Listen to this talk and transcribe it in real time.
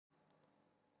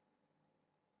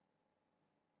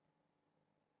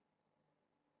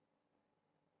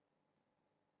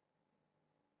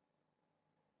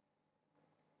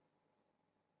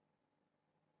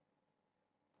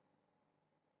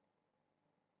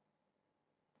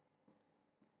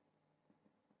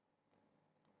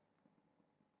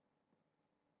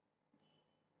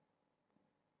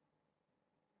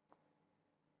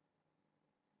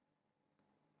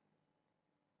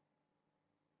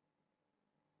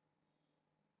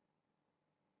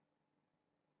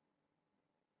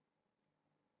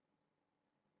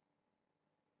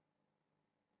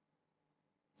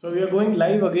So we are going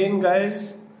live again,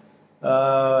 guys.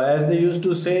 As they used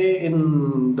to say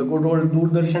in the good old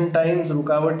Doordarshan times,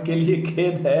 रुकावट के लिए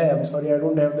खेद है. I'm sorry, I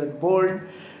don't have that board,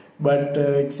 but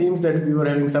it seems that we were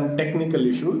having some technical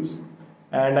issues,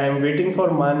 and I'm waiting for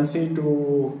Mansi to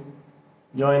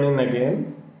join in again.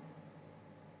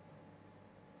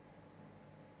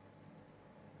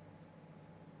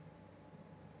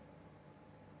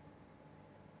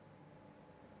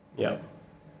 Yeah.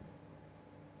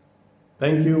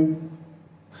 Thank you.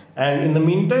 And in the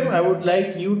meantime, I would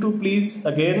like you to please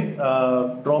again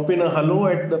drop in a hello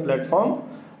at the platform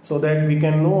so that we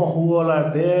can know who all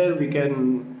are there. We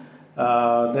can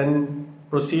then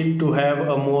proceed to have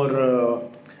a more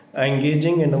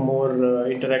engaging and a more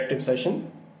interactive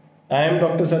session. I am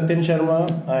Dr. Satyen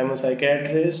Sharma. I am a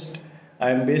psychiatrist.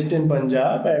 I am based in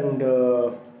Punjab and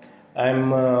I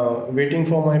am waiting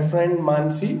for my friend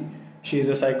Mansi. She is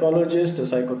a psychologist, a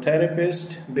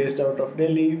psychotherapist based out of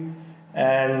Delhi.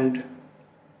 And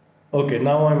okay,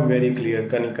 now I'm very clear,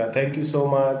 Kanika. Thank you so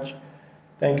much.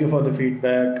 Thank you for the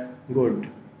feedback. Good.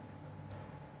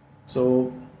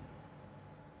 So,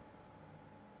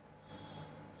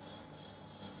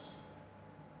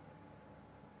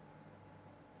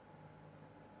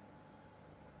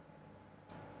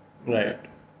 right.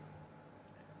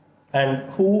 And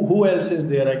who else is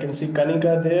there? I can see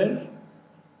Kanika there.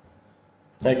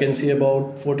 I can see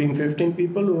about 14, 15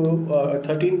 people who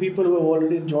 13 people who have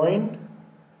already joined.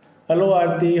 Hello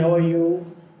Aarti, how are you?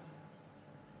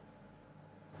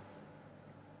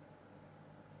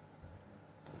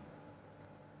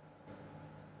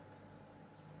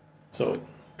 So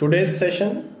today's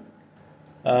session.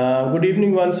 Good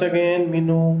evening once again,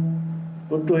 Minu.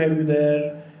 Good to have you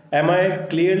there. Am I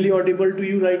clearly audible to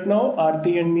you right now,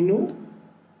 Aarti and Minu?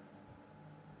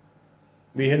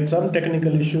 We had some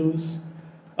technical issues.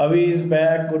 Avi is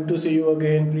back. Good to see you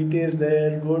again. Preeti is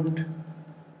there. Good.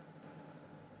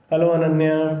 Hello,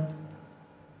 Ananya.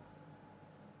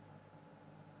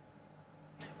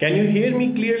 Can you hear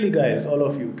me clearly, guys? All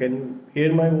of you. Can you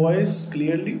hear my voice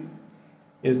clearly?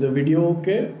 Is the video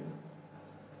okay?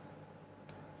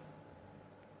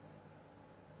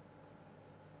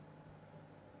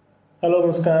 Hello,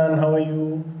 Muskan. How are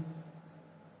you?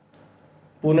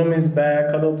 Poonam is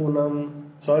back. Hello, Poonam.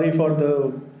 Sorry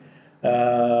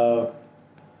uh,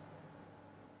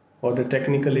 for the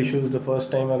technical issues the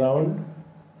first time around.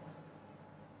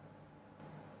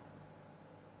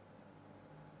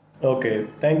 Okay,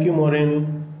 thank you,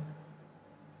 Maureen.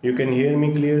 You can hear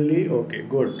me clearly? Okay,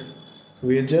 good. So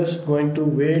we are just going to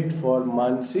wait for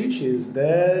Mansi. She is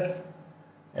there,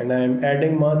 and I'm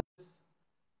adding Mansi.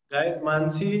 Guys,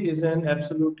 Mansi is an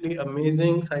absolutely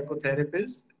amazing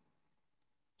psychotherapist.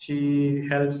 She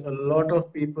helps a lot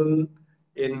of people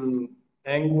in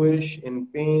anguish, in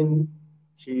pain.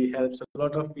 She helps a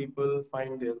lot of people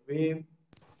find their way.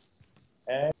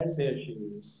 And there she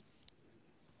is.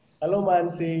 Hello,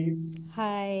 Mansi.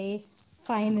 Hi,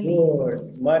 finally.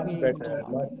 Good. Much Very good and better.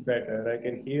 Much audible. better. I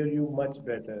can hear you much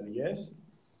better. Yes.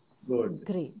 Good.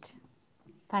 Great.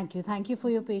 Thank you. Thank you for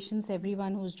your patience,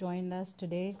 everyone who's joined us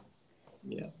today.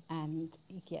 Yeah. And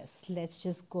yes, let's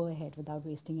just go ahead without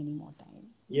wasting any more time.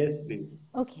 Yes, please.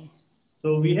 Okay.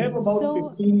 So we have about So,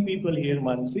 15 people here,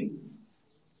 Mansi.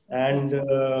 And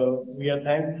we are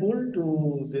thankful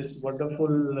to this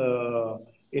wonderful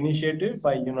initiative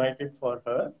by United for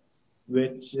Her,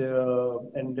 which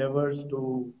endeavors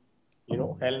to,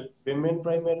 help women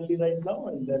primarily right now,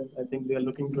 and then I think they are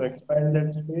looking to expand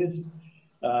that space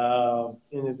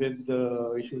with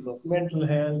the issues of mental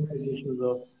health, with issues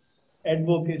of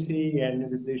advocacy,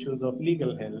 and with the issues of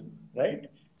legal health, right?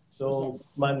 So, yes,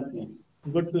 yes. Mansi,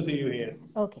 good to see you here.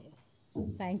 Okay.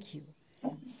 Thank you.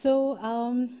 So,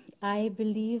 I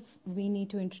believe we need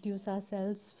to introduce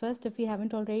ourselves first if we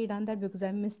haven't already done that because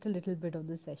I missed a little bit of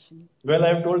the session. Well,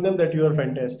 I've told them that you are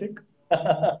fantastic.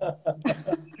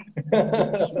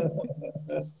 Thank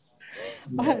you.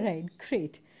 All Yeah. right,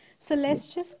 great. So let's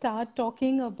just start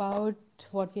talking about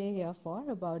what we're here for,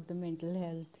 about the mental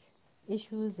health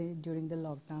issues during the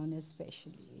lockdown,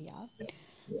 especially. Yeah.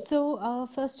 So,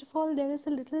 first of all, there is a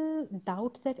little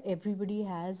doubt that everybody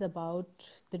has about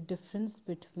the difference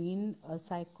between a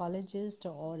psychologist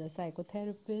or a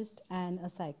psychotherapist and a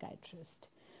psychiatrist.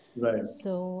 Right.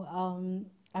 So,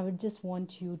 I would just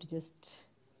want you to just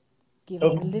give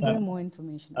us a Okay. little more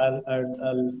information on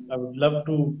that. I would love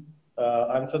to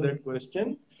answer that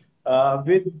question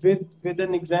with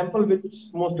an example which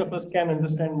most of us can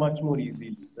understand much more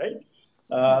easily, right?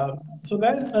 Uh, so,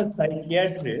 guys, a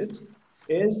psychiatrist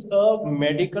is a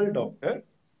medical doctor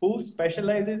who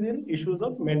specializes in issues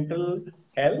of mental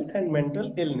health and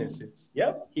mental illnesses.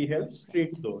 Yeah, he helps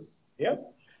treat those. Yeah.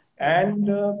 And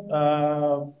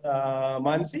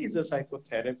Mansi is a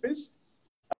psychotherapist.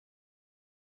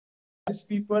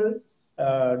 People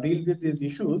deal with these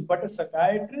issues, but a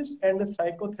psychiatrist and a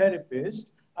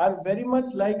psychotherapist are very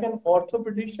much like an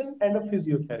orthopedician and a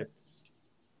physiotherapist.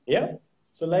 Yeah.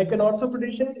 So, like an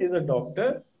orthopedician is a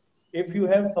doctor. If you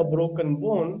have a broken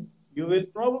bone, you will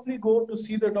probably go to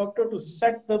see the doctor to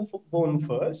set the bone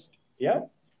first. Yeah.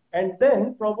 And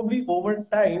then, probably over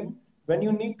time, when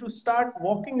you need to start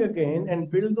walking again and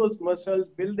build those muscles,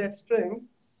 build that strength,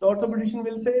 the orthopedician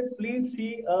will say, please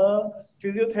see a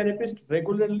physiotherapist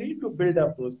regularly to build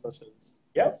up those muscles.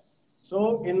 Yeah.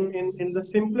 So, in the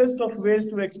simplest of ways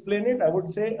to explain it, I would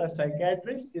say a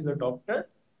psychiatrist is a doctor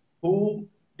who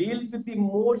deals with the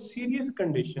more serious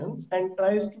conditions and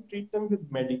tries to treat them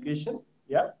with medication.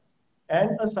 Yeah.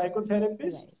 And a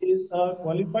psychotherapist Right. is a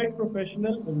qualified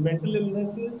professional in mental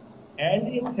illnesses and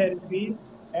in therapies,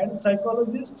 and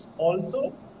psychologists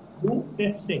also do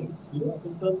testing,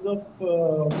 in terms of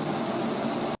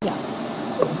Yeah.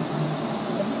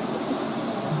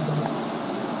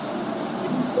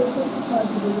 it is perfectly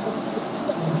possible that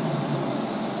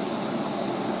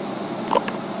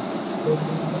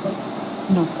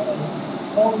No.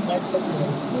 strong background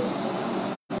noise there.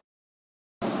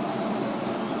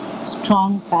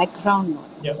 Strong background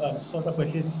Yeah, noise. sort of a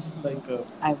hiss, like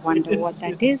I wonder what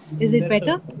that it's is. Is it lesser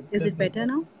better? now. It's Is it lesser better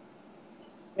now. now?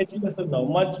 It's lesser now.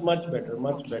 Much better.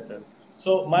 Much Okay. better.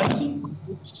 So, Mansi,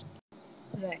 oops,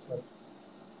 Right. sorry,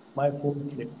 my phone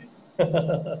slipped.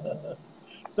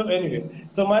 So anyway,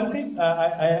 so Mansi,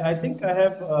 I think I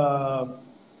have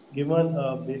given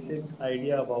a basic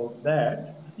idea about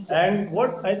that. Yes. And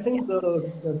what I Yeah. think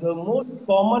the most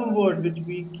common word which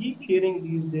we keep hearing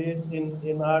these days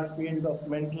in our field of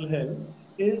mental health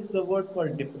is the word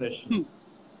called depression, Hmm.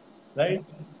 right?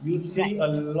 You Right. see a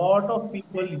lot of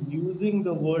people using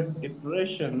the word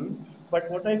depression, but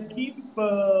what I keep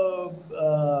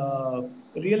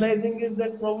realizing is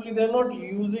that probably they're not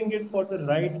using it for the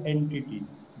right entity.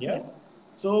 Yeah. Yeah.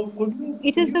 So It could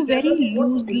is a you tell very us what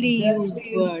loosely exactly used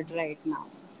is word right now.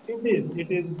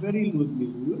 it is very loosely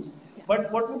used, Yeah.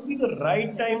 but what would be the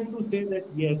right time to say that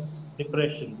yes,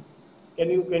 depression? Can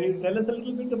you tell us a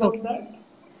little bit about Okay. that?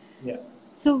 Yeah.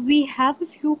 So we have a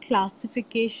few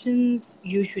classifications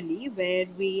usually where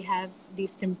we have the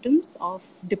symptoms of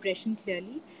depression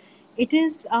clearly. It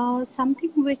is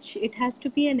something which it has to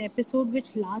be an episode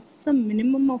which lasts a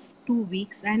minimum of 2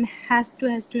 weeks and has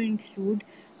to include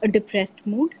a depressed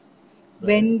mood. Right.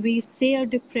 When we say a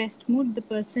depressed mood, the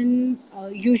person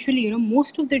usually,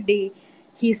 most of the day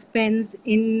he spends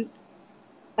in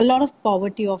a lot of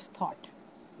poverty of thought.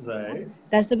 Yeah, Right.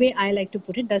 that's the way I like to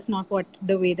put it. That's not what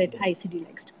the way that Yes. ICD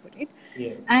likes to put it.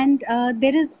 Yes. And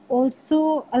there is also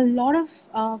a lot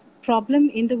of problem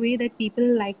in the way that people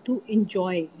like to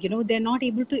enjoy. They're not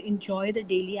able to enjoy the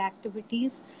daily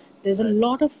activities. There's a Right.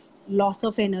 lot of loss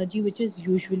of energy, which is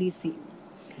usually seen.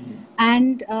 Mm.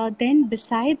 And then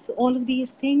besides all of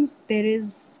these things,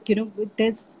 there's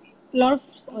a lot of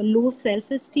low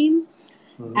self-esteem,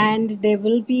 Mhm. and there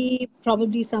will be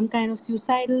probably some kind of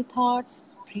suicidal thoughts.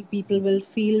 People will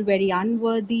feel very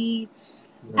unworthy,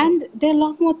 Right. and there are a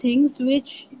lot more things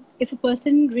which, if a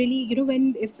person really, when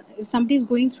if somebody is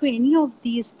going through any of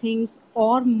these things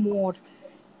or more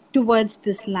towards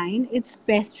this line, it's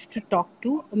best to talk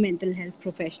to a mental health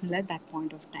professional at that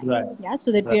point of time. Right. Yeah,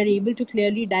 so that we Right. are able to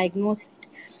clearly diagnose it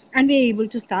and we are able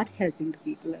to start helping the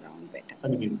people around better.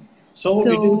 Agreed. So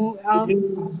So, it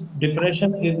is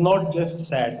depression is not just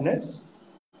sadness. sadness.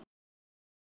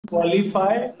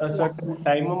 Qualify a Yeah. certain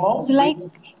time So, amount, like,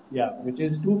 which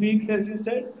is 2 weeks, as you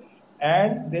said,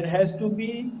 and there has to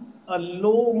be a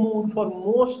low mood for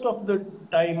most of the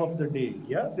time of the day.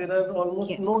 Yeah, there are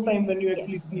almost yes, no time when you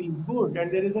actually yes, feel good,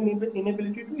 and there is an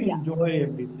inability to yeah, enjoy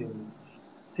everything.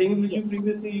 Things which you yes.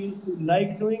 previously used to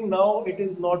like doing, now it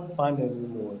is not fun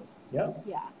anymore. Yeah,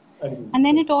 Yeah. agreed. And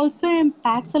then it also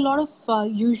impacts a lot of,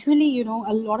 usually,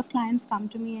 a lot of clients come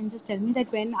to me and just tell me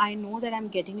that when I know that I'm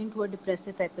getting into a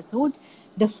depressive episode,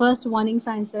 the first warning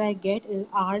signs that I get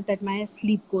are that my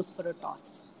sleep goes for a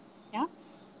toss. Yeah.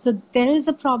 So there is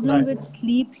a problem Right. with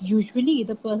sleep. Usually,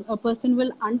 a person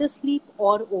will undersleep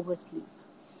or oversleep.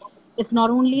 It's not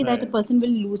only that a Right. person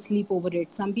will lose sleep over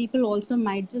it, some people also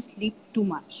might just sleep too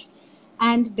much.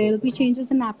 And there will be Okay.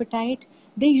 changes in appetite.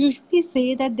 They usually say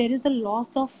that there is a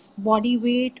loss of body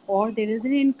weight or there is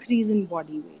an increase in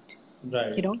body weight,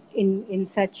 Right. in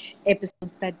such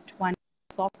episodes that one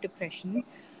has of depression,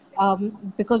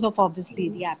 because of obviously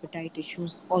the appetite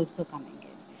issues also coming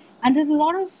in. And there's a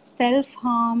lot of self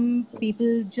harm.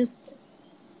 People just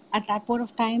at that point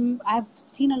of time, I've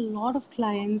seen a lot of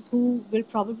clients who will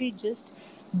probably just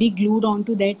be glued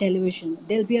onto their television.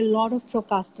 There'll be a lot of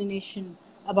procrastination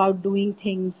about doing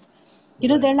things.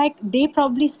 Right. They're like, they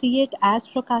probably see it as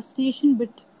procrastination,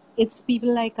 but it's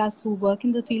people like us who work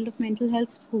in the field of mental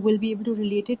health who will be able to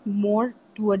relate it more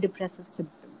to a depressive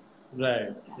symptom.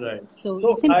 Right, Yeah. right. So,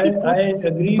 So I, simply I put,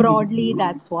 agree with broadly, you.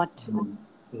 that's what.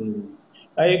 Hmm.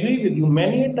 I agree with you.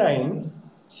 Many a times,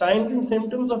 signs and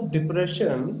symptoms of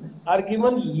depression are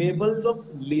given labels of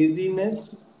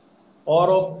laziness or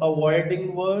of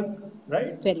avoiding work,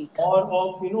 right? Very true. Or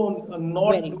of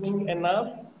not Very true. doing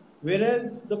enough,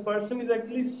 whereas the person is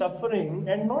actually suffering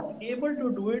and not able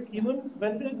to do it even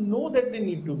when they know that they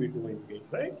need to be doing it,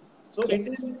 right? So it Yes.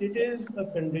 is it is Yes. a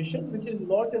condition which is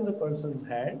not in the person's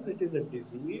hands. It is a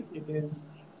disease. It is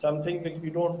something which we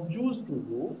don't choose to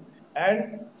do,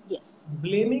 and Yes.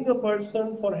 blaming a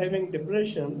person for having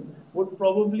depression would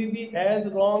probably be as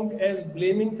wrong as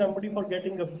blaming somebody for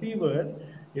getting a fever,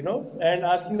 and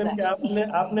asking them कि Exactly. आपने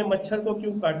आपने मच्छर को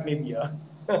क्यों काटने दिया.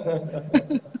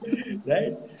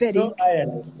 Right? So Very I true.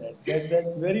 understand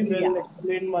that's very well Yeah.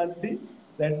 explained, Mansi,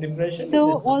 that depression is a So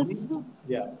disease. also,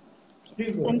 Yeah, please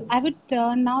yes, go and ahead. I would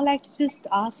now like to just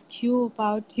ask you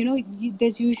about,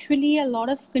 there's usually a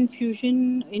lot of confusion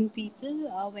in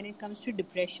people when it comes to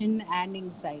depression and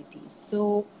anxiety.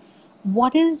 So,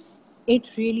 what is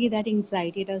it really that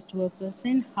anxiety does to a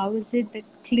person? How is it that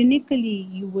clinically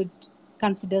you would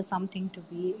consider something to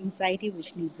be anxiety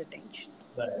which needs attention?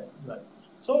 Right, right.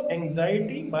 So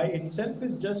anxiety by itself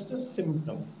is just a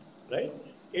symptom, right?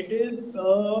 It is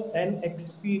an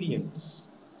experience.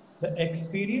 The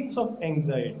experience of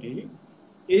anxiety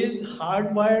is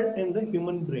hardwired in the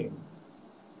human brain.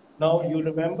 Now, you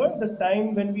remember the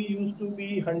time when we used to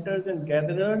be hunters and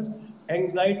gatherers,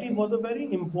 anxiety was a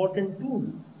very important tool.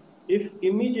 If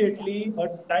Yeah. immediately a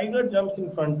tiger jumps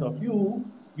in front of you,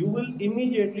 you will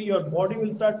immediately, your body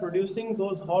will start producing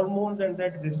those hormones and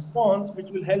that response which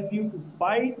will help you to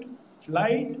fight,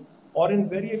 flight, or in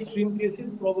very extreme Yes.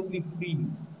 cases, probably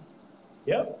freeze.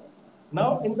 Yeah.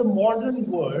 Now, Yes. Yes. in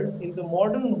the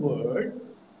modern world,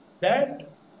 that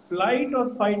flight or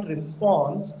fight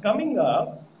response coming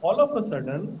up all of a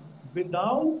sudden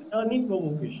without any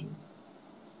provocation.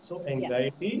 So, Yeah.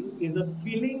 anxiety is a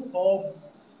feeling of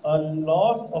a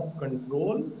loss of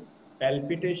control,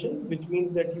 palpitation, which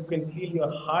means that you can feel your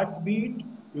heartbeat,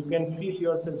 you can feel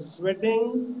yourself sweating,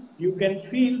 you can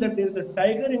feel that there's a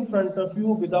tiger in front of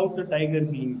you without the tiger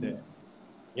being there.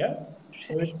 Yeah.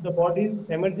 So Right. it's the body's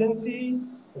emergency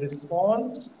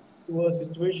response to a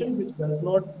situation which does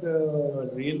not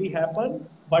really happen,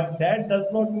 but that does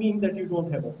not mean that you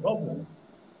don't have a problem.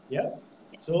 Yeah.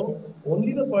 Yes. So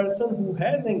only the person who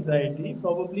has anxiety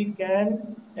probably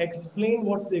can explain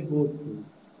what they go through.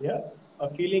 Yeah. A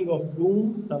feeling of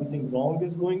doom, something wrong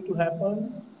is going to happen,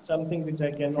 something which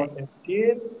I cannot Right.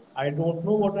 escape. I don't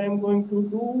know what I'm going to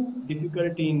do,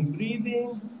 difficulty in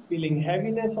breathing, feeling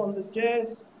heaviness on the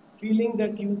chest, feeling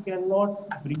that you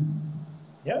cannot breathe.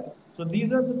 Yeah. So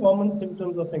these Yes. are the common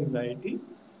symptoms of anxiety.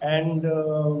 And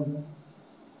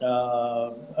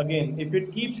again, if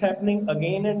it keeps happening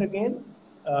again and again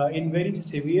in very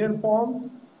severe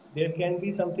forms, there can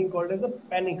be something called as a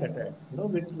panic attack,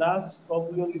 which lasts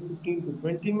probably only 15 to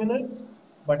 20 minutes.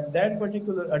 But that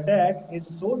particular attack is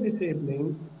so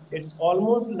disabling, it's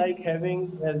almost like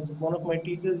having, as one of my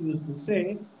teachers used to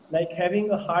say, like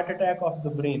having a heart attack of the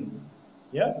brain.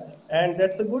 Yeah, and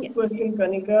that's a good Yes. question,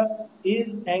 Kanika.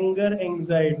 Is anger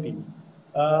anxiety?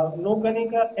 No,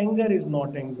 Kanika, anger is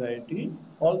not anxiety.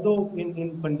 Although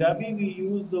in Punjabi we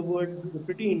use the word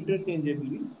pretty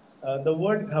interchangeably. The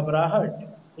word ghabrahat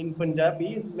in Punjabi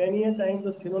is many a times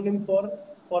a synonym for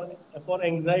for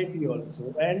anxiety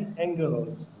also and anger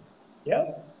also.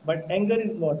 Yeah, but anger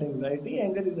is not anxiety.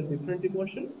 Anger is a different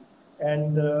emotion,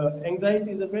 and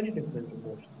anxiety is a very different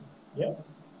emotion. Yeah.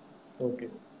 Okay.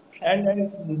 Right.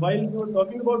 And while you were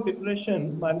talking about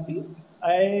depression, Mansi,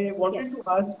 I wanted Yes. to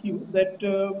ask you that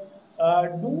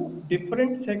do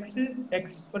different sexes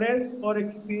express or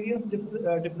experience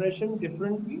depression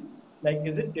differently? Like,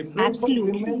 is it different for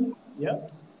Absolutely. women? Yeah.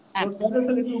 So tell us a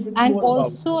Absolutely. little bit And more about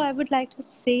also, it. I would like to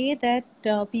say that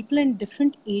people in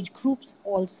different age groups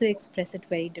also express it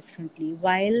very differently.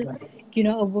 While, Right.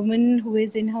 a woman who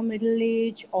is in her middle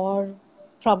age, or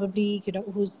probably,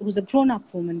 who's a grown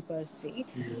up woman per se,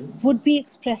 Mhm. would be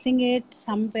expressing it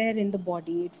somewhere in the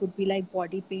body. It would be like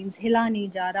body pains, हिला नहीं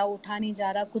जा रहा, उठा नहीं जा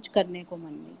रहा, कुछ करने को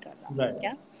मन नहीं कर रहा. Right.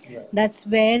 Yeah, Right. that's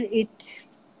where it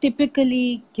typically,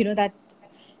 that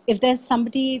if there's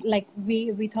somebody, like,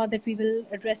 we thought that we will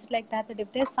address it like that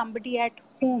if there's somebody at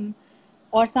home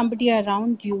or somebody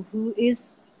around you who is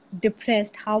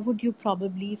depressed, how would you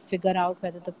probably figure out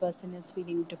whether the person is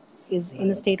is in a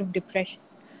Right. state of depression?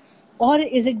 or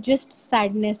is it just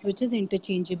sadness which is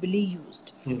interchangeably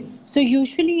used? Hmm. So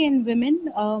usually in women,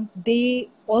 they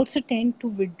also tend to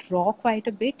withdraw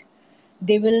quite a bit.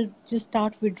 They will just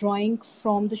start withdrawing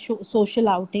from the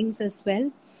social outings as well.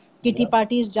 Kitty Yeah.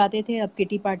 parties जाते थे, अब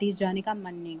kitty parties जाने का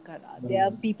मन नहीं कर रहा. There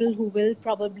are Hmm. people who will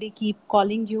probably keep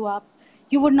calling you up.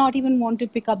 You would not even want to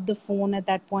pick up the phone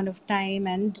at that point of time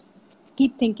and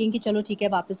keep thinking कि चलो ठीक है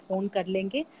वापस phone कर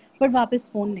लेंगे, but वापस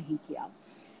phone नहीं किया.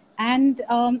 And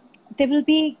there will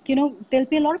be, there'll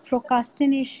be a lot of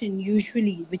procrastination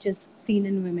usually, which is seen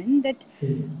in women, that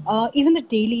even the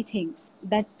daily things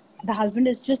that the husband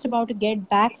is just about to get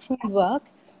back from work,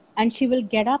 and she will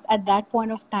get up at that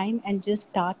point of time and just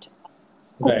start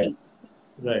Right. cooking.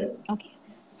 Right. Okay.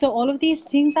 So all of these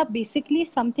things are basically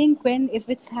something, when if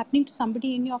it's happening to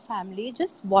somebody in your family,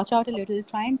 just watch out a little,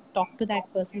 try and talk to that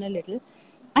person a little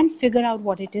and figure out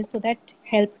what it is so that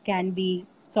help can be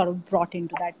sort of brought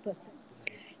into that person.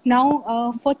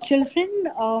 Now, for children,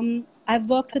 I've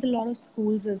worked with a lot of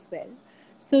schools as well.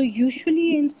 So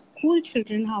usually in school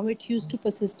children, how it used to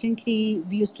persistently,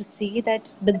 we used to see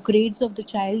that the grades of the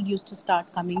child used to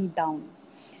start coming down.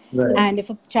 Right. And if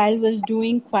a child was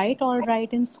doing quite all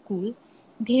right in school,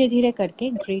 धीरे धीरे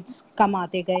करके grades कम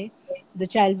आते गए. The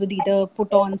child would either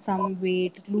put on some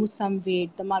weight, lose some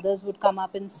weight. The mothers would come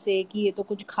up and say कि ये तो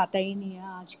कुछ खाता ही नहीं है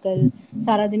आजकल,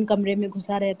 सारा दिन कमरे में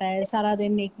घुसा रहता है, सारा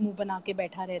दिन एक मुंह बना के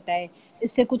बैठा रहता है,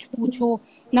 इससे कुछ पूछो.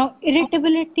 Now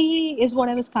irritability is what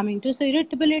I was coming to. So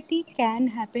irritability can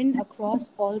happen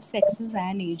across all sexes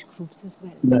and age groups as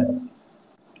well. Right.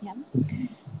 Yeah.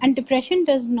 And depression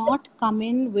does not come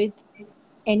in with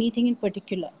anything in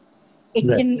particular.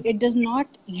 Right. It does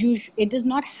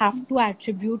not have to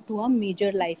attribute to a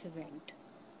major life event.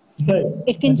 Right.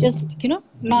 It can just,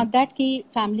 not that कि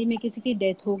family में किसी की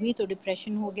death हो गई तो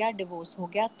depression हो गया, divorce हो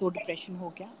गया तो depression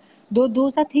हो गया. Though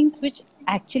those are things which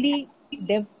actually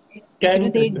they Can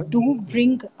they trigger. do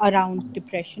bring around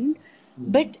depression,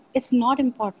 but it's not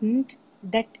important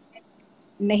that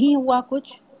नहीं हुआ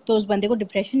कुछ तो उस बंदे को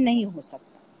डिप्रेशन नहीं हो सकता.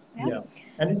 Yeah. Yeah,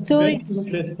 and it's So very it's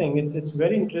interesting. It's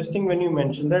very interesting when you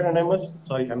mention that, and I must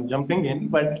sorry, I'm jumping in,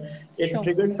 but it sure.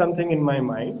 triggered something in my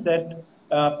mind that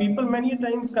people many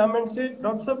times come and say,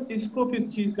 doctor साहब इसको किस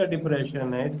चीज का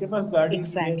depression है? इसके पास गाड़ी भी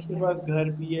है, इसके Exactly. पास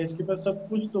घर भी है, इसके पास सब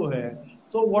कुछ तो है.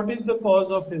 So what is the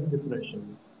cause of Yes. his depression?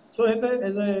 So as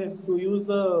I to use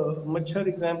the Machhar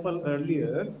example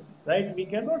earlier, right? We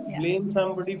cannot Yeah. blame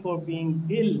somebody for being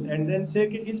ill and then say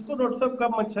कि इसको डॉक्टर साहब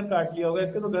कब मच्छर काट लिया होगा,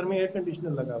 इसके तो घर में एयर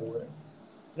कंडीशनर लगा हुआ है.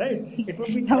 Right? It would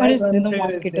Yes. be और as इसने तो unfair as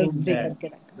mosquito saying spray that. करके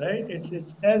रखा. Right? It's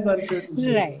as unfair to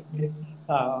say. Right.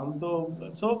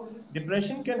 So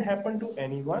depression can happen to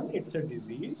anyone. It's a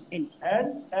disease, In,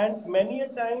 and many a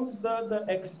times the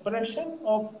expression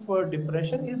of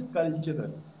depression is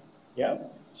cultural. Yeah.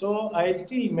 So I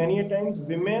see many a times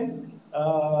women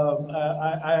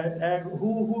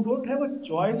who don't have a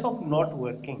choice of not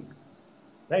working.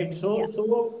 Right so yeah.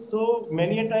 So so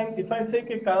many a time if I से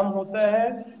कि काम होता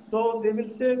है तो they will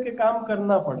say कि काम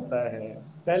करना पड़ता है.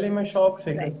 पहले मैं शौक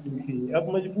से Right. करती थी, अब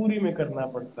मजबूरी में करना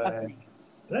पड़ता अब है. नहीं.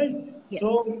 Right?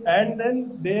 So, Yes. and then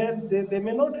they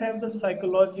may not have the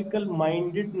psychological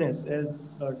mindedness as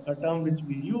a term which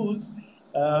we use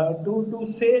to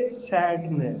say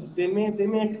sadness. They may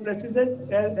express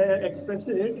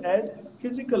it as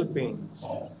physical pains.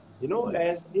 As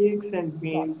Yes. aches and Lot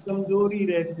pains, of time. कमजोरी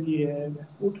रहती है,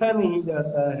 उठा नहीं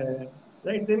जाता है.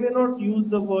 Right? They may not use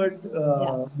the word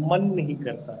Yeah. मन नहीं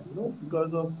करता,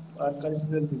 because of our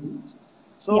cultural beliefs.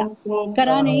 या So,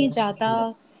 करा नहीं जाता,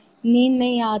 yeah. नींद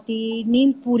नहीं आती,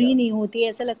 नींद पूरी Yeah. नहीं होती,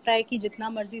 ऐसा लगता है कि जितना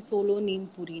मर्जी सो लो नींद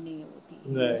पूरी नहीं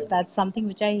होती. Right. That's something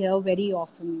which I hear very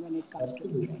often when it comes to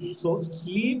Absolutely. depression. So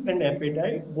sleep and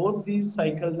appetite, both these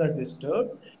cycles are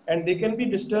disturbed, and they can be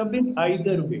disturbed in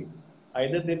either way.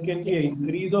 Either there can be an Yes.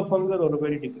 increase of hunger or a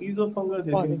very decrease of hunger.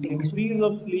 There Or can a be increase decrease.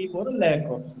 of sleep or a lack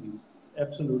of sleep.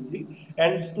 Absolutely.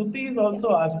 And Stuti is Yeah.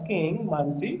 also asking,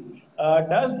 Mansi,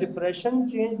 does depression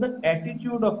change the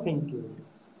attitude of thinking?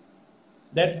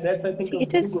 That's I think See, a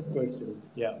it very good is question.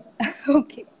 Yeah.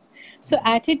 okay. So,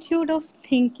 attitude of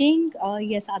thinking,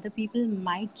 yes, other people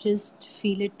might just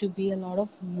feel it to be a lot of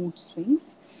mood swings.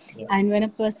 Yeah. And when a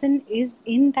person is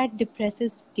in that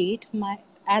depressive state,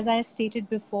 as I stated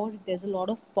before, there's a lot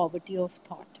of poverty of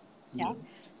thought. Yeah. Yeah.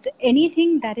 So,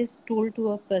 anything that is told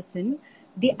to a person,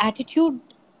 the attitude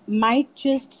might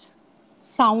just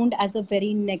sound as a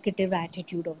very negative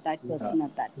attitude of that Yeah. person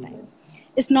at that time. Yeah.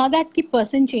 It's not that कि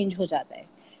person change हो जाता है.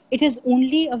 It is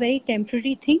only a very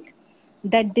temporary thing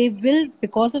that they will,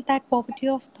 because of that poverty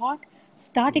of thought,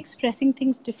 start expressing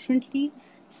things differently,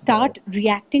 Right. start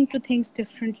reacting to things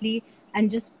differently,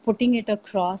 and just putting it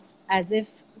across as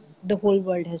if the whole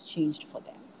world has changed for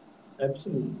them.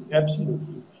 Absolutely,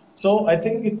 absolutely. So I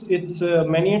think it's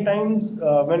many a times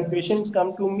when patients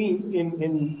come to me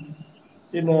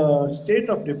in a state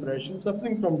of depression,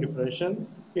 suffering from depression,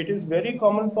 it is very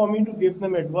common for me to give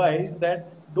them advice that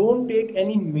don't take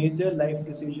any major life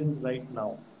decisions right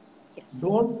now. Yes.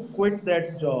 Don't quit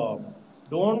that job.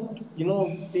 Don't,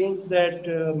 change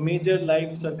that major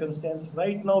life circumstance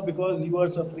right now because you are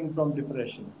suffering from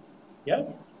depression. Yeah,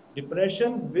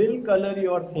 depression will color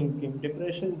your thinking.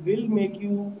 Depression will make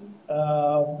you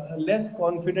less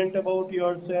confident about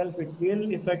yourself. It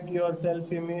will affect your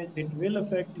self-image. It will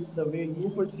affect the way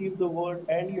you perceive the world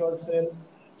and yourself.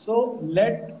 So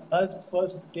let us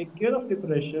first take care of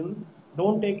depression.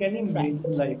 Don't take any Right.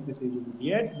 major life decisions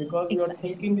yet because your Exactly.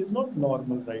 thinking is not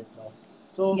normal right now.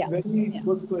 So Yeah. very Yeah.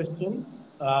 good question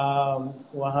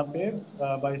वहाँ पे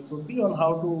by Stuti on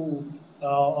how to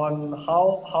on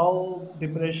how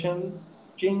depression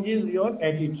changes your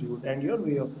attitude and your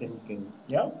way of thinking.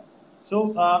 Yeah. So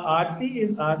Aarti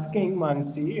is asking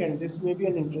Mansi, and this may be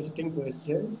an interesting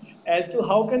question, as to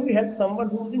how can we help someone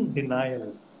who's in denial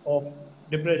of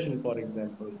depression, for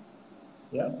example.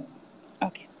 Yeah.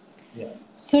 Okay. Yeah.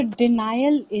 So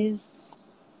denial is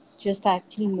just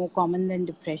actually more common than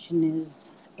depression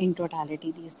is in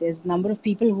totality these days. Number of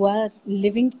people who are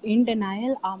living in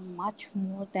denial are much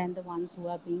more than the ones who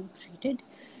are being treated.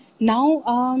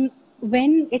 Now,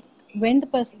 when it when the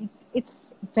person,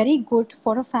 it's very good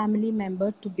for a family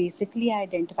member to basically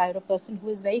identify, or a person who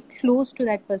is very close to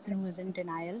that person who is in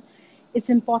denial. It's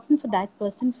important for that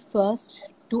person first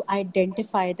to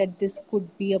identify that this could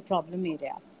be a problem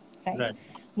area, right? Right.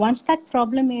 Once that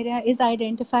problem area is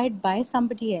identified by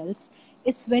somebody else,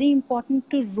 it's very important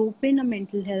to rope in a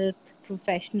mental health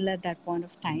professional at that point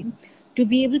of time to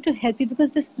be able to help you,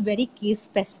 because this is very case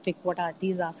specific. What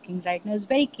Aarti is asking right now is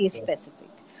very case Yeah. specific.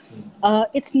 Mm.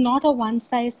 It's not a one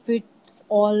size fits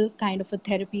all kind of a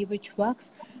therapy which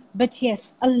works, but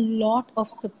yes, a lot of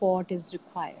support is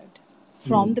required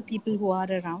from Mm. the people who are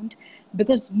around,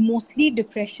 because mostly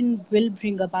depression will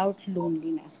bring about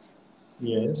loneliness.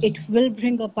 Yes. It will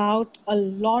bring about a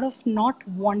lot of not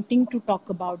wanting to talk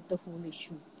about the whole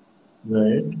issue.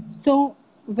 Right. So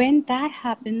when that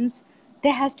happens,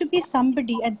 there has to be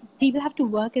somebody, and people have to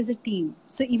work as a team.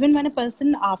 So even when a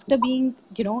person, after being,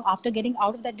 after getting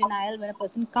out of that denial, when a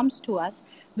person comes to us,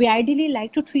 we ideally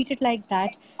like to treat it like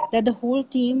that, that the whole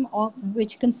team, of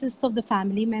which consists of the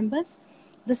family members,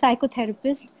 the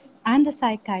psychotherapist, and the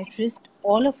psychiatrist,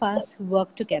 all of us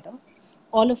work together.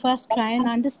 All of us try and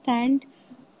understand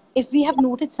if we have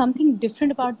noted something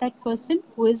different about that person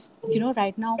who is,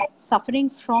 right now suffering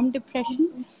from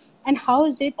depression, and how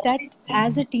is it that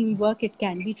as a teamwork it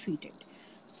can be treated.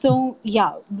 So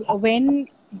yeah, when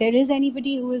there is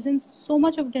anybody who is in so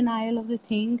much of denial of the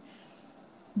thing,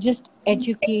 just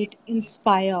educate,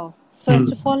 inspire.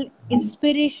 First of Hmm. all,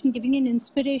 inspiration, giving an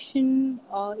inspiration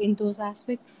in those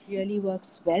aspects really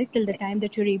works well till the time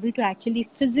that you're able to actually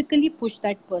physically push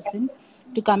that person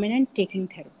to come in and taking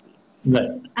therapy.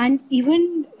 Right. And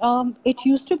even it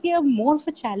used to be a more of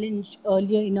a challenge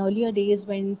earlier, in earlier days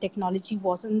when technology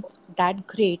wasn't that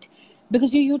great,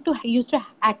 because you used to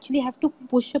actually have to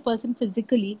push a person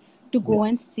physically to Yeah. go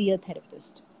and see a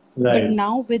therapist. But Right.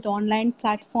 now with online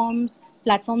platforms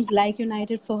like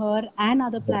United for Her and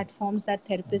other Right. platforms that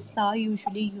therapists are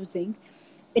usually using,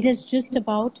 it is just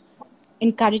about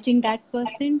encouraging that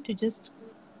person to just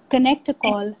connect a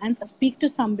call and speak to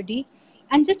somebody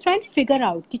and just try and figure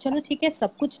out कि चलो ठीक है,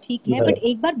 सब कुछ ठीक है, but Right.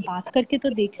 एक बार बात करके तो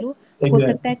देख लो, हो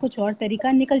सकता है Exactly. कुछ और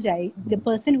तरीका निकल जाए. The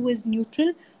person who is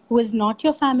neutral, who is not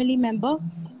your family member,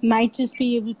 might just be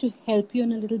able to help you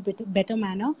in a little bit better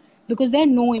manner, because there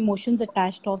are no emotions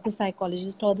attached of the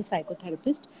psychologist or the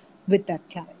psychotherapist with that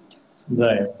client.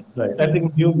 Right, right. I So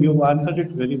think you answered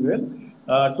it very well.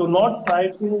 To not try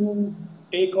to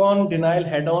take on denial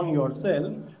head on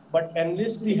yourself, but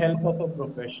enlist the yes. help of a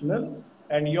professional.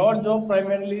 And your job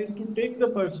primarily is to take the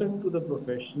person to the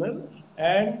professional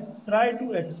and try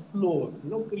to explore,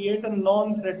 create a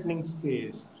non-threatening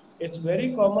space. It's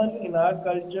very common in our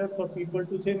culture for people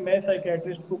to say, मैं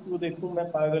psychiatrist को क्यों देखूं, मैं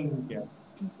पागल हूँ क्या?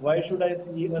 Why should I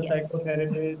see a Yes.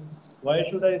 psychotherapist? Why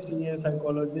should I see a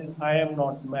psychologist? I am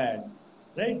not mad,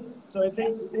 right? So I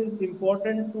think it is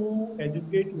important to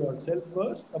educate yourself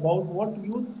first about what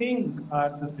you think are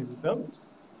the symptoms,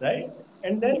 right?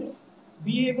 And then Yes.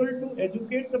 be able to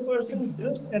educate the person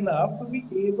just enough to be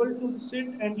able to sit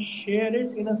and share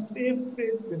it in a safe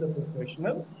space with a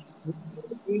professional.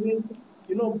 Wherein,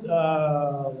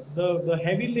 the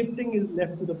heavy lifting is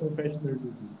left to the professional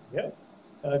to do. Yeah.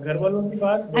 घर वालों Yes. की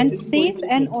बात And वैसे भी कोई safe, नहीं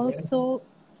and करता है. also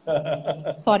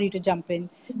sorry to jump in,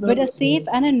 but a That's safe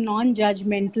and a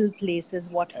non-judgmental place is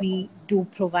what we do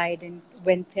provide in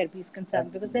when therapy is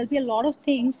concerned, because there'll absolutely. be a lot of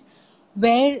things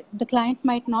where the client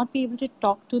might not be able to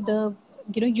talk to the,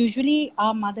 usually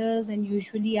our mothers and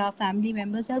usually our family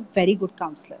members are very good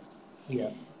counselors. Yeah.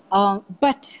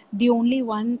 But the only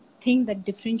one thing that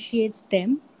differentiates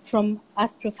them from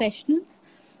us professionals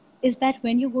is that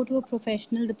when you go to a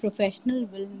professional, the professional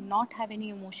will not have any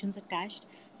emotions attached.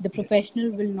 The Yes.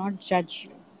 professional will not judge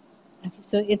you. Okay,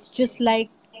 so it's just like,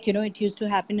 it used to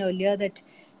happen earlier that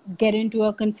get into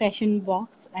a confession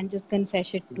box and just Yes.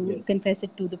 confess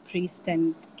it to the priest,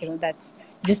 and that's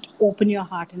just open your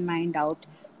heart and mind out,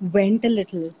 vent a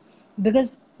little,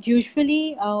 because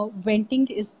usually venting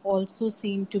is also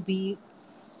seen to be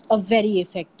a very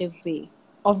effective way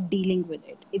of dealing with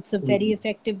it. It's a very Mhm.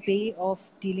 effective way of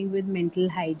dealing with mental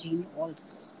hygiene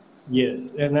also.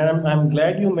 Yes, and I'm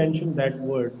glad you mentioned that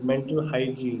word, mental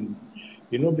hygiene.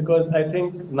 Because I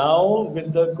think now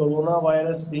with the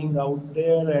coronavirus being out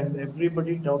there and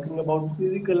everybody talking about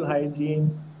physical hygiene,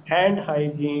 hand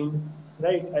hygiene,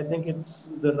 right? I think it's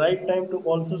the right time to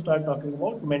also start talking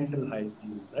about mental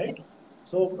hygiene, right?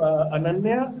 So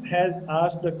Ananya has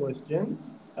asked a question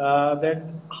that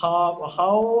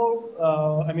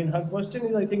I mean her question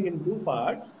is I think in two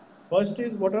parts. First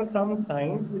is what are some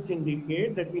signs which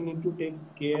indicate that we need to take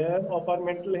care of our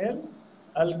mental health?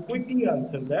 I'll quickly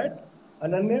answer that.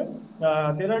 Ananya,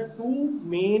 there are two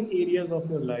main areas of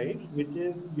your life, which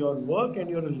is your work and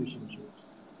your relationships.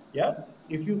 Yeah,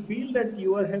 if you feel that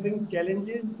you are having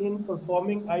challenges in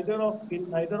performing either of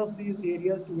these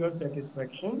areas to your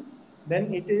satisfaction,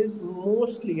 then it is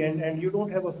mostly, and you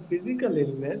don't have a physical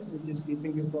illness which is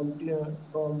keeping you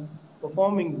from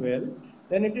performing well,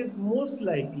 then it is most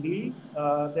likely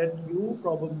that you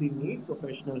probably need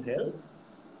professional help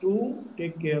to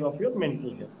take care of your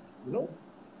mental health.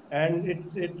 And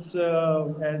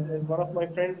as one of my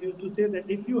friends used to say, that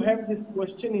if you have this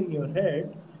question in your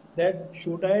head, that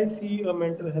should I see a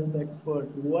mental health expert,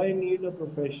 do I need a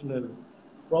professional,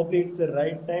 probably it's the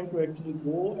right time to actually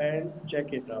go and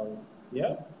check it out.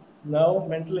 Yeah. Now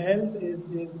mental health is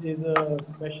a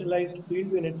specialized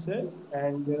field in itself,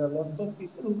 and there are lots of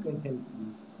people who can help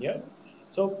you. Yeah.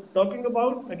 So talking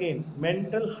about again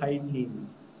mental hygiene,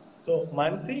 so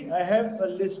Mansi, I have a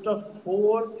list of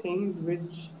four things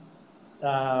which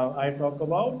I talk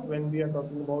about when we are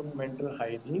talking about mental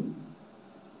hygiene.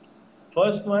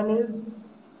 First one is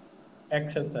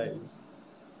exercise.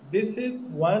 This is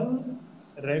one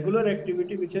regular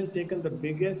activity which has taken the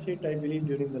biggest hit, I believe,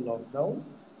 during the lockdown.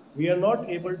 We are not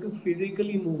able to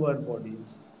physically move our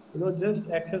bodies. Just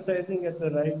exercising at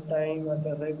the right time, at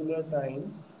the regular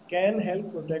time, can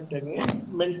help protect against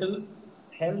mental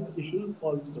health issues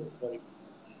also. Sorry.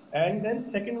 And then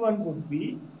second one would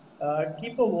be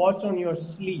keep a watch on your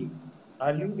sleep.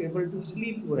 Are you able to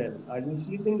sleep well? Are you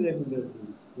sleeping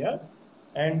regularly? Yeah.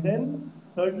 And then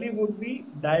thirdly would be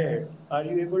diet. Are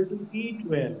you able to eat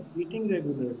well? Eating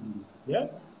regularly? Yeah.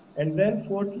 And then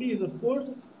fourthly is of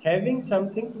course having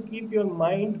something to keep your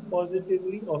mind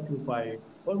positively occupied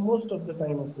for most of the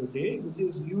time of the day, which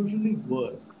is usually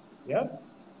work. Yeah.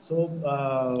 So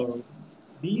Yes.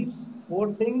 these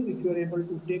four things, if you are able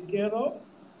to take care of,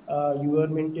 you are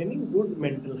maintaining good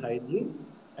mental hygiene.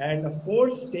 And of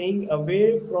course, staying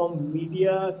away from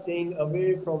media, staying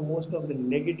away from most of the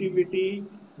negativity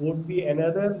would be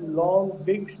another long,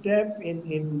 big step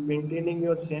in maintaining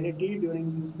your sanity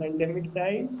during these pandemic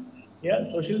times. Yeah,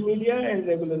 social media and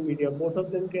regular media, both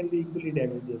of them can be equally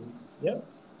damaging. Yeah.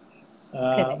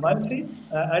 Correct. Mansi,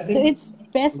 I So think, it's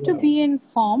best to yeah, be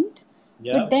informed,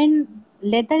 yeah, but then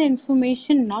let that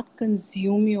information not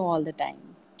consume you all the time.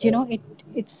 You know, it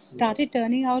absolutely. it Yeah, started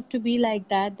turning out to be like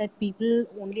that people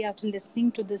only after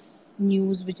listening to this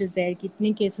news which is there,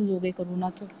 कितने cases हो गए corona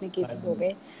के, कितने I cases हो agree.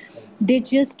 गए, I agree.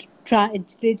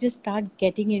 they just start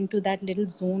getting into that little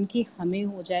zone कि हमें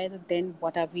हो जाए तो then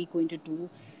what are we going to do,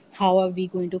 how are we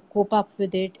going to cope up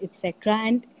with it, etc.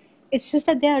 And it's just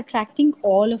that they are attracting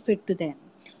all of it to them.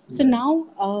 So Yeah,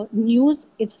 now, news,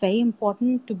 it's very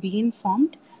important to be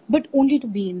informed, but only to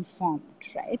be informed,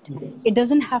 right? yes, It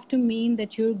doesn't have to mean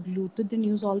that you're glued to the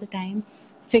news all the time,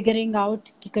 figuring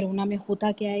out कि corona में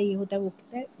होता क्या है, ये होता है, वो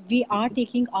होता है. We are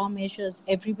taking our measures.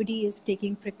 Everybody is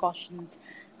taking precautions.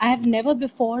 I have never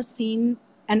before seen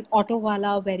an auto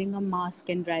wala wearing a mask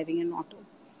and driving an auto.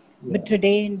 yeah, But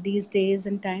today, in these days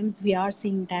and times, we are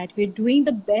seeing that we're doing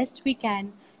the best we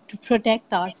can to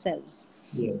protect ourselves.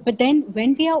 But yes. then,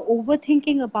 when we are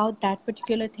overthinking about that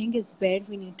particular thing, is where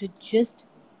we need to just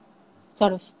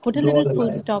sort of put a Draw little the full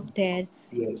line. stop there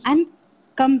Yes, and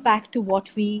come back to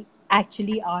what we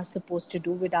actually are supposed to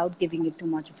do without giving it too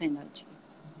much of energy.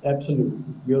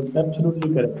 Absolutely. You're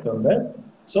absolutely correct on that.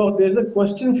 So there's a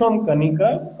question from Kanika.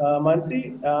 Mansi,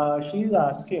 she's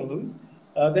asking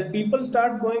that people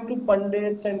start going to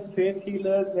pundits and faith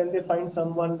healers when they find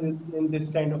someone in this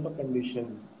kind of a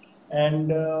condition.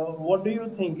 And what do you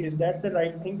think? Is that the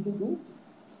right thing to do?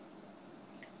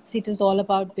 See, it is all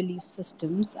about belief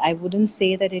systems. I wouldn't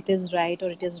say that it is right or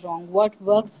it is wrong. What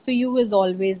works for you is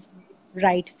always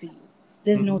right for you.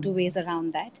 There's no two Mhm. ways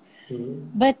around that. Mhm.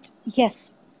 But yes,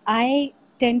 I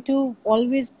tend to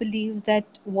always believe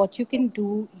that what you can do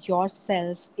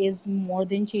yourself is more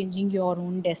than changing your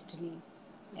own destiny.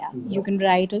 Yeah, you Yeah. can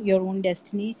write your own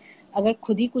destiny. अगर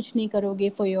खुद ही कुछ नहीं करोगे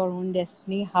for your own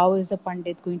destiny, how is a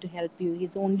pandit going to help you?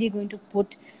 He's only going to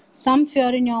put some fear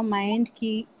in your mind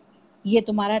कि ये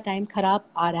तुम्हारा time खराब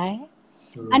आ रहा है.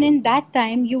 And in Mhm. that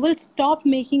time, you will stop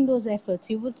making those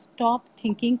efforts. You will stop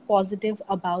thinking positive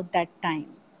about that time.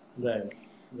 Right.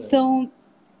 Right. So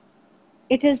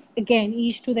it is again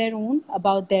each to their own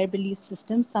about their belief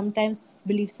systems. Sometimes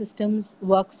belief systems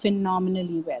work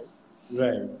phenomenally well,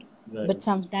 Right. but Right.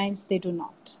 sometimes they do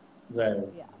not. So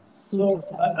Right. yeah, suit So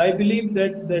yourself. I believe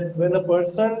that when a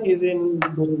person is in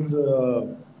those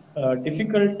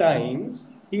difficult times,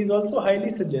 he is also highly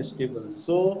suggestible.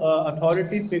 So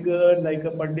authority Yes. figure like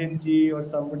a Pandit ji or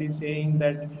somebody saying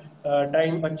that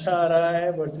time acha aa raha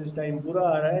hai versus time bura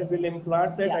aa raha hai will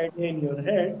implant that Yeah. idea in your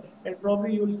head, and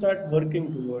probably you will start working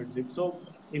towards it. So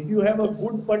if you have a Yes.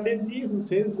 good Pandit ji who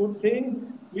says good things,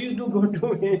 please do go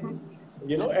to him.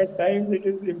 At times it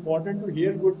is important to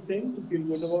hear good things to feel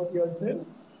good about yourself.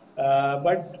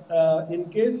 But in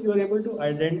case you are able to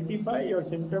identify your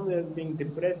symptoms as being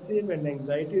depressive and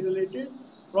anxiety related,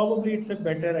 probably it's a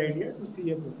better idea to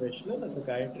see a professional, a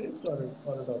psychiatrist or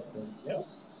a doctor. Yeah.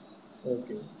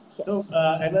 Okay. So Yes.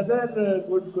 another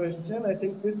good question. I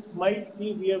think this might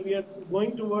be we are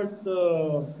going towards the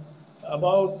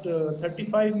about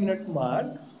 35-minute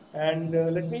mark, and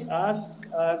let me ask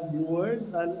our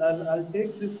viewers. I'll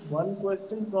take this one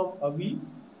question from Avi.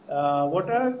 What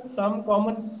are some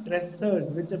common stressors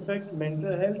which affect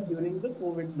mental health during the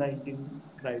COVID-19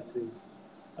 crisis?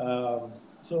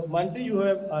 So, Mansi, you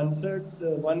have answered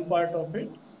one part of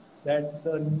it, that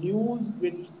the news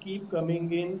which keep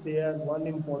coming in, they are one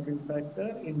important factor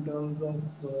in terms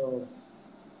of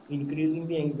increasing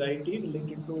the anxiety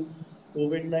related to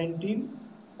COVID-19.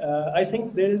 I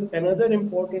think there is another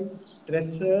important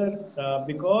stressor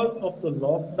because of the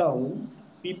lockdown,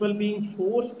 people being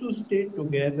forced to stay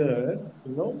together,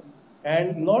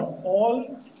 and not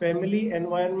all family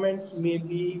environments may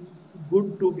be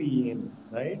good to be in,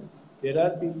 right? There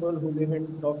are people who live in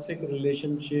toxic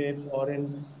relationships or in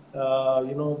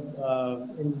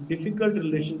difficult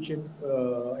relationship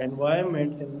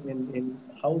environments in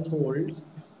households,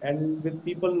 and with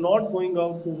people not going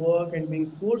out to work and being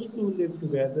forced to live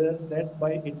together, that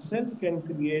by itself can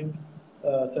create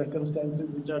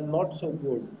circumstances which are not so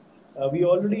good. We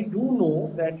already do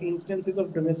know that instances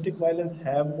of domestic violence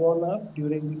have gone up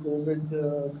during the COVID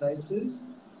crisis,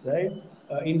 right?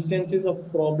 Instances of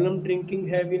problem drinking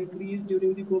have increased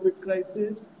during the COVID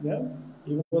crisis. Yeah,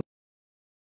 even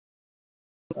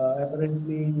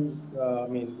apparently, I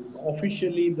mean,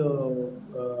 officially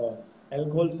the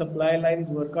alcohol supply lines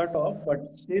were cut off, but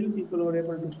still people were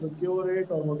able to procure it,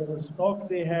 or whatever stock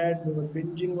they had, they were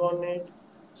binging on it.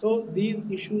 So these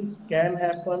issues can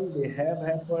happen, they have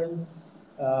happened.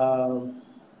 Um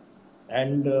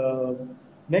and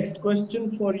next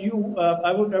question for you,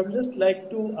 I would just like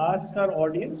to ask our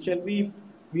audience, shall we?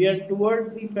 We are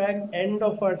toward the fact end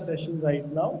of our session right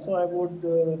now, so I would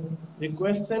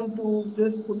request them to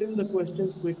just put in the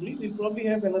questions quickly. We probably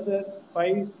have another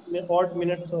odd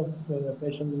minutes of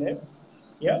session left.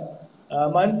 Yeah.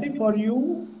 Mansi, for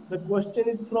you, the question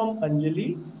is from Anjali.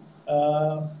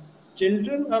 Uh,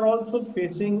 Children are also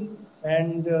facing,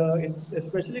 and it's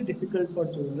especially difficult for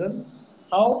children.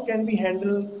 How can we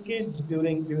handle kids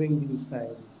during these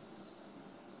times?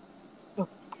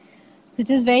 Okay. So it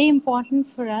is very important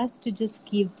for us to just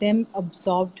keep them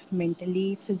absorbed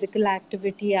mentally. Physical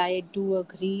activity, I do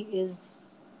agree, is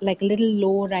like a little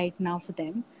low right now for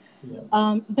them.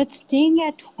 Yeah. But staying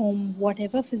at home,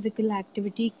 whatever physical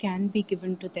activity can be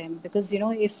given to them, because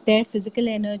if their physical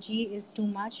energy is too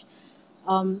much,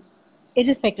 um,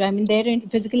 irrespective, I mean, their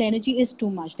physical energy is too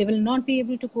much. They will not be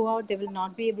able to go out. They will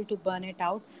not be able to burn it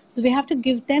out. So we have to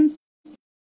give them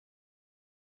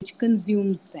which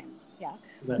consumes them, yeah,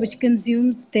 Right. which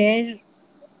consumes their.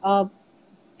 Uh,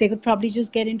 they could probably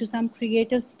just get into some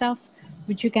creative stuff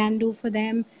which you can do for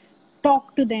them.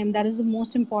 Talk to them. That is the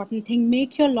most important thing.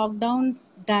 Make your lockdown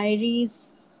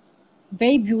diaries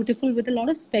very beautiful with a lot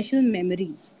of special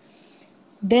memories.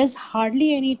 There's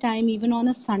hardly any time, even on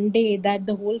a Sunday, that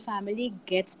the whole family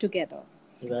gets together.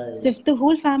 So Right. if the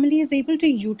whole family is able to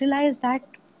utilize that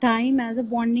time as a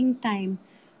bonding time,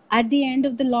 at the end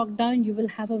of the lockdown, you will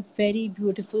have a very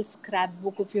beautiful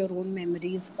scrapbook of your own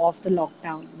memories of the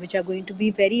lockdown, which are going to be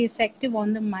very effective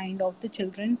on the mind of the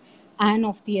children and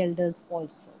of the elders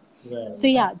also. So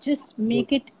Right. yeah, just Good.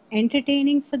 make it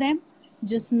entertaining for them.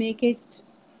 Just make it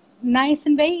nice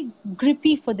and very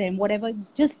grippy for them. Whatever,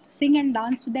 just sing and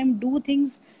dance with them. Do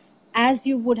things as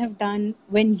you would have done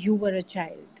when you were a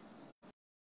child.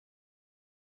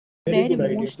 Very Their good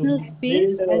idea to emotional build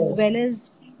space as a. well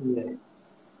as, Yes.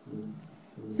 Mm.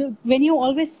 Mm. so when you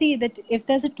always see that if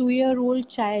there's a 2-year-old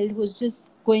child who's just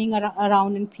going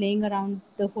around and playing around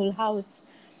the whole house,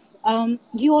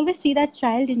 you always see that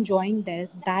child enjoying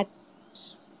that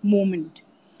moment.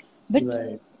 But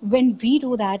Right. when we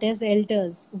do that as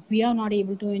elders, we are not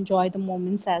able to enjoy the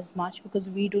moments as much because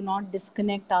we do not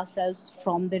disconnect ourselves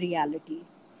from the reality.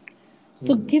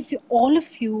 So Mm. give all of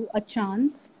you a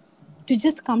chance to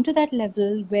just come to that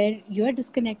level where you're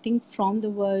disconnecting from the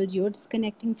world, you're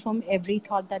disconnecting from every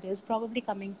thought that is probably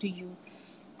coming to you,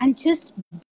 and just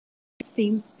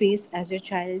same space as your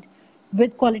child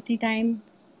with quality time.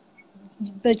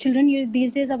 The children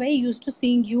these days are very used to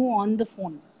seeing you on the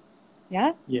phone.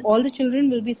 Yeah, Yeah. all the children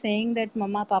will be saying that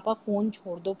mama papa phone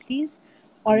chhod do please,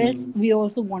 or else Mm. we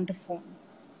also want a phone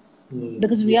Mm.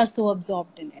 because we Yeah. are so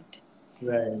absorbed in it.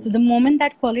 Right. So the moment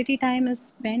that quality time is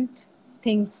spent,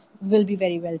 things will be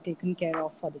very well taken care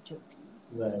of for the children.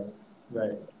 Right,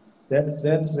 right.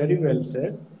 That's very well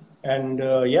said. And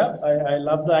yeah, I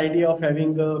love the idea of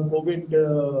having a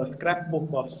COVID scrapbook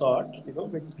of sorts,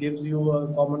 which gives you a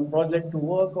common project to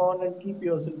work on and keep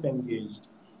yourself engaged.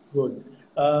 Good.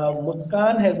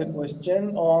 Muskan has a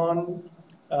question on.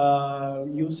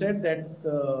 You said that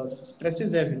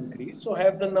stresses have increased. So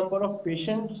have the number of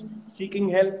patients seeking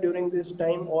help during this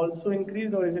time also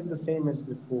increased, or is it the same as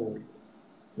before?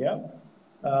 Yeah,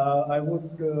 I would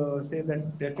say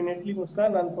that definitely,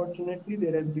 Muskan. Unfortunately,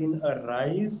 there has been a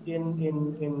rise in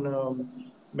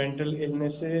mental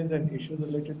illnesses and issues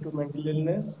related to mental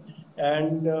illness,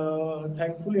 and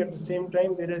thankfully, at the same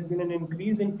time, there has been an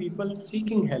increase in people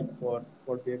seeking help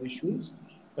for their issues,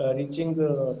 reaching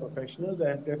the professionals. I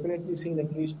have definitely seen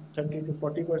at least 30 to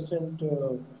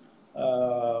 40%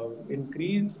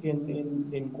 increase in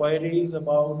inquiries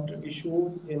about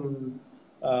issues in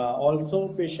also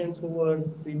patients who were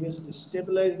previously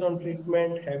stabilized on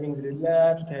treatment, having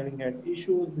relapsed, having had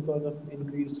issues because of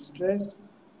increased stress.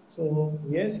 So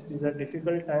yes, these are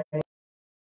difficult times.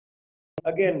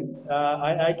 Again,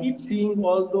 I keep seeing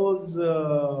all those,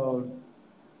 uh,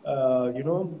 you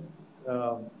know,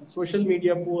 social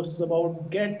media posts about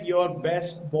get your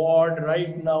best board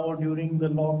right now during the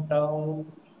lockdown,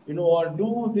 or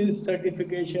do this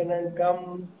certification and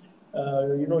come,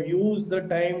 use the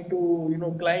time to,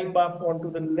 climb up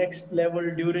onto the next level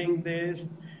during this.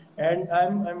 And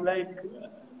I'm like,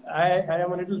 I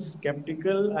am a little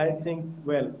skeptical. I think,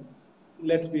 well,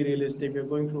 let's be realistic. We're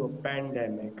going through a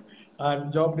pandemic. Our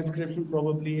job description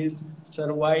probably is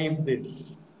survive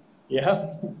this. Yeah,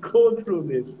 go through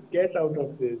this, get out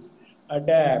of this,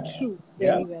 adapt. True,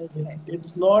 Yeah, very well said.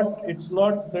 it's not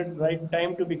the right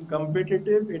time to be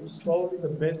competitive. It's probably the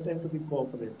best time to be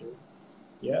cooperative.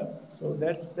 Yeah, so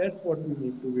that's what we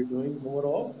need to be doing more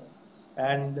of.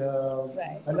 And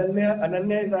Right.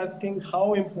 Ananya is asking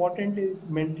how important is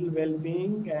mental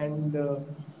well-being, and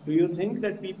do you think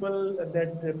that people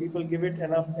give it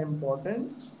enough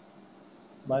importance?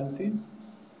 Mansi,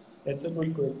 that's a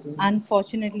good question.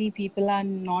 Unfortunately, people are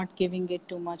not giving it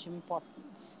too much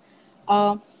importance.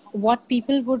 Uh, what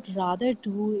people would rather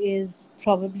do is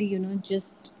probably,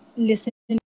 just listen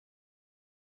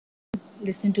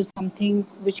to something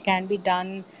which can be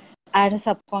done at a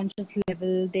subconscious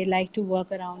level. They like to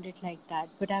work around it like that.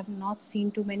 But I've not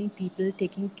seen too many people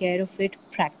taking care of it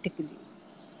practically.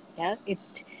 Yeah,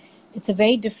 it's a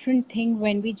very different thing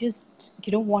when we just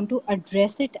want to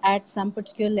address it at some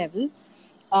particular level.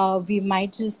 We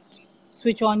might just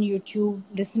switch on YouTube,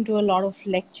 listen to a lot of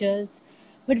lectures,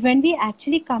 but when we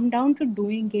actually come down to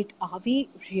doing it, are we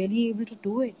really able to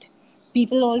do it?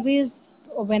 People always,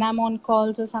 when I'm on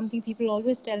calls or something, people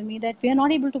always tell me that we are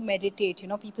not able to meditate.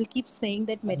 People keep saying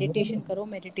that I know.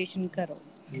 meditation karo.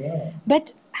 Yeah.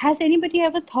 But has anybody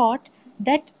ever thought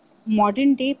that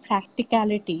modern day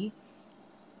practicality,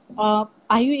 are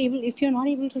you able, if you're not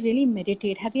able to really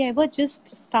meditate, have you ever just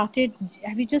started,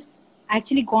 have you just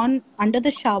actually gone under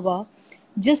the shower,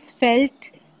 just felt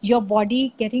your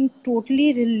body getting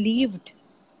totally relieved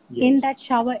in Yes. that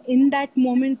shower, in that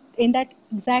moment, in that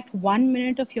exact 1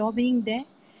 minute of your being there.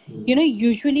 You know, Mm.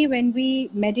 usually when we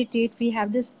meditate, we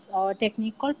have this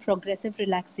technique called progressive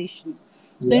relaxation.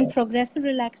 So, in Yeah. progressive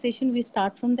relaxation, we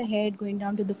start from the head, going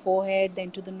down to the forehead,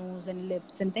 then to the nose and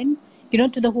lips, and then, you know,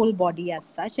 to the whole body as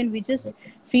such. And we just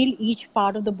feel each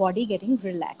part of the body getting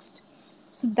relaxed.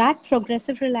 So, that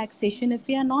progressive relaxation, if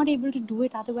we are not able to do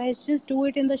it otherwise, just do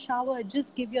it in the shower.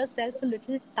 Just give yourself a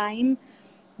little time.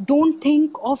 Don't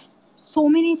think of so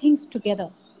many things together.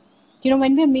 You know,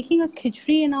 when we are making a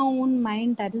khichdi in our own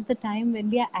mind, that is the time when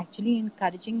we are actually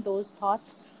encouraging those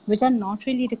thoughts which are not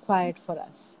really required for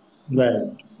us.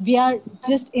 Right. We are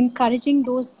just encouraging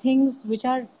those things which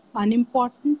are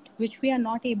unimportant, which we are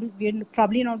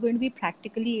probably not going to be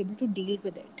practically able to deal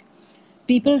with it.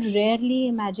 People rarely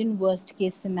imagine worst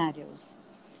case scenarios.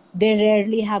 They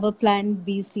rarely have a plan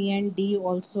B, C, and D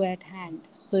also at hand.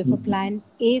 So if a Mhm. plan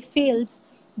A fails,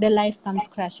 their life comes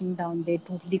crashing down. They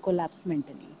totally collapse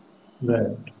mentally.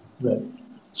 Right. Right.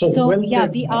 So So well yeah,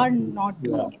 said, we are Mansi. not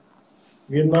Yeah. doing it.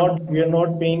 We are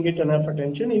not paying it enough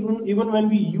attention. Even when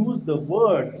we use the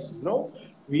words,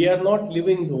 we are not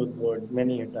living those words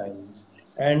many a times.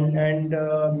 And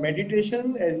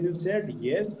meditation, as you said,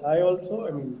 yes, I also.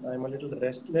 I mean, I'm a little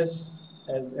restless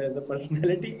as a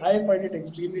personality. I find it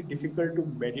extremely difficult to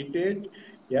meditate.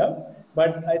 Yeah,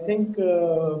 but I think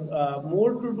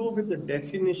more to do with the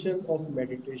definition of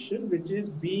meditation, which is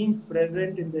being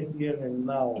present in the here and In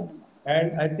now. the moment.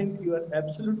 And I think you are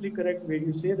absolutely correct where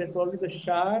you say that probably the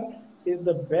shower is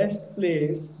the best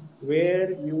place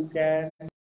where you can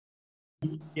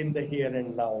in the here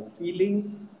and now.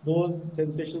 Feeling those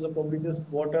sensations of probably just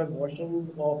water washing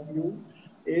off you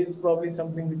is probably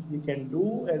something which we can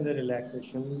do as a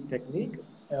relaxation technique.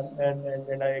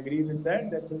 And I agree with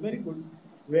that. That's a very good,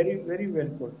 very, very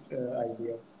well put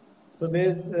idea. So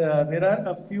there are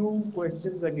a few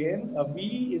questions again.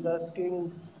 V is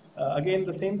asking again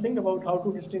the same thing about how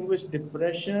to distinguish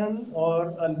depression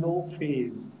or a low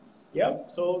phase. Yeah.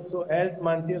 So as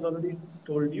Mansi has already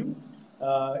told you,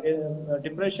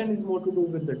 depression is more to do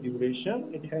with the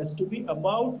duration. It has to be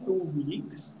about 2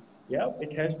 weeks. Yeah.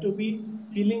 It has to be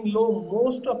feeling low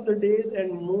most of the days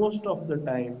and most of the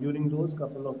time during those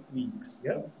couple of weeks.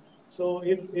 Yeah. So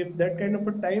if that kind of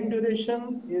a time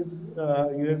duration is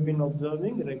you have been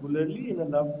observing regularly in a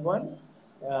loved one,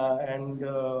 and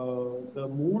the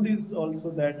mood is also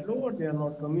that low, or they are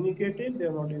not communicative, they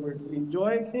are not able to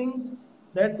enjoy things,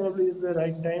 that probably is the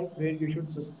right time where you should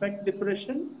suspect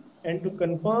depression. And to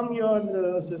confirm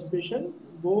your suspicion,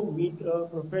 go meet a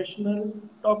professional,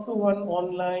 talk to one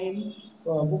online,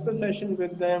 book a session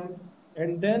with them,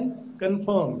 and then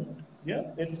confirm it. Yeah,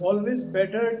 it's always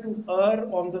better to err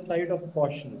on the side of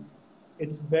caution.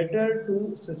 It's better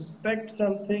to suspect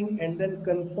something and then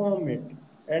confirm it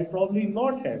and probably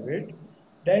not have it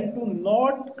than to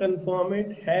not confirm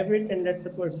it, have it, and let the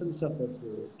person suffer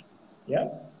through it. Yeah.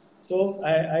 So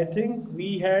I think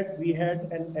we had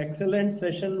an excellent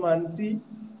session, Mansi.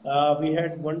 We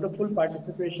had wonderful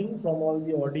participation from all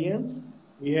the audience.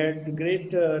 We had a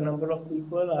great number of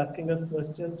people asking us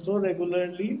questions so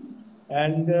regularly.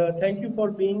 And thank you for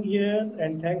being here.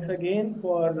 And thanks again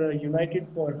for United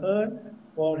for Her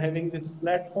for having this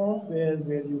platform where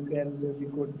we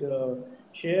could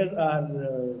share our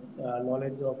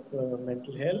knowledge of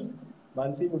mental health.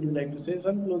 Mansi, would you like to say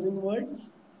some closing words?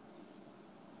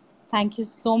 Thank you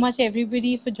so much,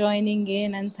 everybody, for joining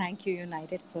in, and thank you,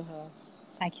 United, for her.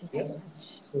 Thank you so Yeah. much.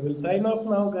 So we'll sign off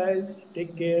now, guys.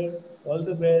 Take care. All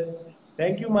the best.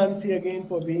 Thank you, Mansi, again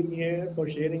for being here, for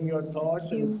sharing your thoughts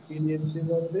Thank and you. experiences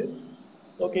on this.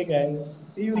 Okay, guys.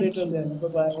 See you Thank later you. then. Bye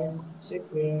Thank you so bye. much.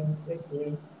 Take care. Take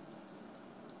care.